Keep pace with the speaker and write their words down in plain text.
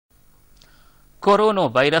Corona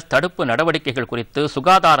virus தடுப்பு நடவடிக்கைகள் குறித்து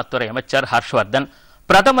சுகாதாரத்துறை அமைச்சர் ஹர்ஷ்வர்தன்,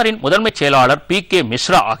 பிரதமரின் முதன்மைச் செயலாளர் PK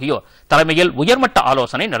மிஸ்ரா ஆகியோர் தலைமையில் உயர்மட்ட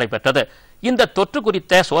ஆலோசனை நடைபெற்றது. இந்த தொற்று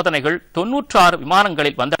குறித்த சோதனைகள் 96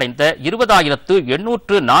 விமானங்களில் வந்தடைந்த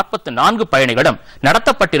 20,844 பயணிகளிடம்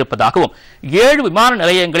நடத்தப்பட்டிருப்பதாகவும் 7 விமான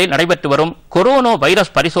நிலையங்களில் நடைபெற்று வரும் கொரோனா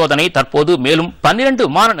வைரஸ் பரிசோதனை தற்போது மேலும் 12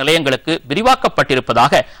 விமான நிலையங்களுக்கு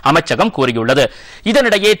விரிவாக்கப்பட்டிருப்பதாக அமைச்சகம் கூறியுள்ளது.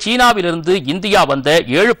 இதனிடையே சீனாவிலிருந்து இந்தியா வந்த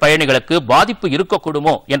 7 பயணிகளுக்கு பாதிப்பு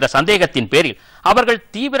இருக்கக்கூடுமோ என்ற சந்தேகத்தின் பேரில் அவர்கள்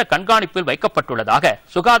தீவிர கண்காணிப்பில் வைக்கப்பட்டுள்ளதாக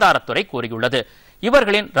சுகாதாரத்துறை கூறியுள்ளது.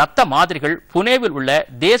 இவர்களின் ரத்த மாதிரிகள் புனேவில் உள்ள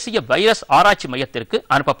தேசிய வைரஸ் ஆராய்ச்சி மையத்திற்கு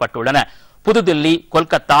அனுப்பப்பட்டுள்ளன. புதுதில்லி,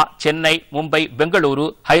 கொல்கத்தா, சென்னை, மும்பை, பெங்களூரு,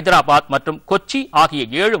 ஹைதராபாத் மற்றும் கொச்சி ஆகிய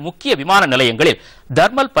 7 முக்கிய விமான நிலையங்களில்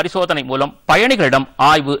தர்மல் பரிசோதனை மூலம் பயணிகளிடம்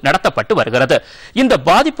ஆய்வு நடத்தப்பட்டு வருகிறது. இந்த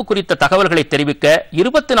பாதிப்பு குறித்த தகவல்களை தெரிவிக்க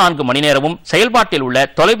 24 மணி நேரமும் செயல்பாட்டில் உள்ள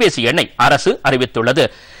தொலைபேசி எண்ணை அரசு அறிவித்துள்ளது.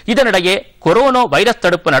 இதனிடையே கொரோனா வைரஸ்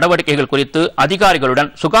தடுப்பு நடவடிக்கைகள் குறித்து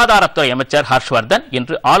அதிகாரிகளுடன் சுகாதாரத்துறை அமைச்சர் ஹர்ஷ்வர்தன்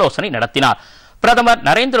இன்று ஆலோசனை நடத்தினார். பிரதமர்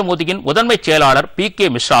நரேந்திர மோடியின் முதன்மைச் செயலாளர் PK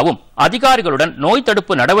மிஸ்ராவும் அதிகாரிகளுடன் நோய்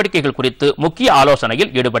தடுப்பு நடவடிக்கைகள் குறித்து முக்கிய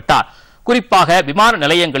ஆலோசனையில் ஈடுபட்டார். குறிப்பாக விமான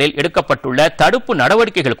நிலையங்களில் எடுக்கப்பட்டுள்ள தடுப்பு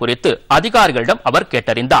நடவடிக்கைகள் குறித்து அதிகாரிகளிடம் அவர்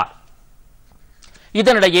கேட்டறிந்தார்.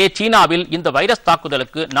 இதனிடையே சீனாவில் இந்த வைரஸ்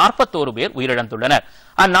தாக்குதலுக்கு 41 பேர் உயிரிழந்துள்ளனர்.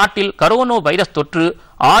 அந்நாட்டில் கரோனா வைரஸ் தொற்று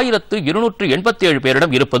 1287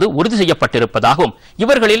 பேரிடம் இருப்பது உறுதி செய்யப்பட்டிருப்பதாகவும்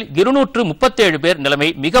இவர்களில் 237 பேர் நிலைமை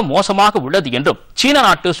மிக மோசமாக உள்ளது என்றும் சீன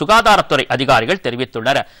நாட்டு சுகாதாரத்துறை அதிகாரிகள்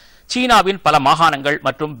தெரிவித்துள்ளனர். சீனாவின் பல மாகாணங்கள்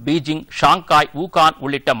மற்றும் பீஜிங், ஷாங்காய், வூகான்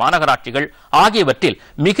உள்ளிட்ட மாநகராட்சிகள் ஆகியவற்றில்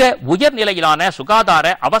மிக உயர்நிலையிலான சுகாதார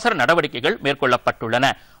அவசர நடவடிக்கைகள் மேற்கொள்ளப்பட்டுள்ளன.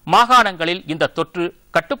 மாகாணங்களில் இந்த தொற்று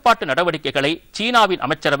கட்டுப்பாட்டு நடவடிக்கைகளை சீனாவின்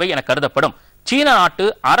அமைச்சரவை என கருதப்படும் சீன நாட்டு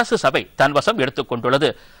அரசு சபை தன்வசம் எடுத்துக் கொண்டுள்ளது.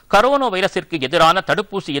 கரோனா வைரசிற்கு எதிரான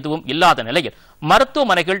தடுப்பூசி எதுவும் இல்லாத நிலையில்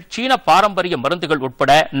மருத்துவமனைகள் சீன பாரம்பரிய மருந்துகள்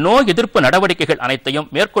உட்பட நோய் எதிர்ப்பு நடவடிக்கைகள் அனைத்தையும்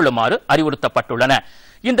மேற்கொள்ளுமாறு அறிவுறுத்தப்பட்டுள்ளன.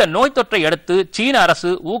 இந்த நோய் தொற்றை அடுத்து சீன அரசு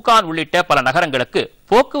வூகான் உள்ளிட்ட பல நகரங்களுக்கு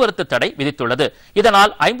போக்குவரத்து தடை விதித்துள்ளது.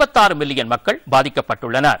 இதனால் 56 மில்லியன் மக்கள்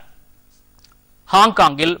பாதிக்கப்பட்டுள்ளனர்.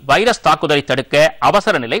 ஹாங்காங்கில் வைரஸ் தாக்குதலை தடுக்க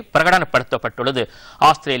அவசர நிலை பிரகடனப்படுத்தப்பட்டுள்ளது.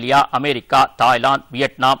 Australia, America, Thailand,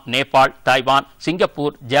 Vietnam, Nepal, Taiwan,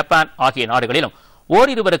 Singapore, Japan ஆகிய நாடுகளிலும்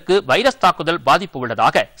ஓரிருவருக்கு வைரஸ் தாக்குதல் பாதிப்பு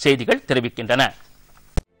உள்ளதாக செய்திகள் தெரிவிக்கின்றன.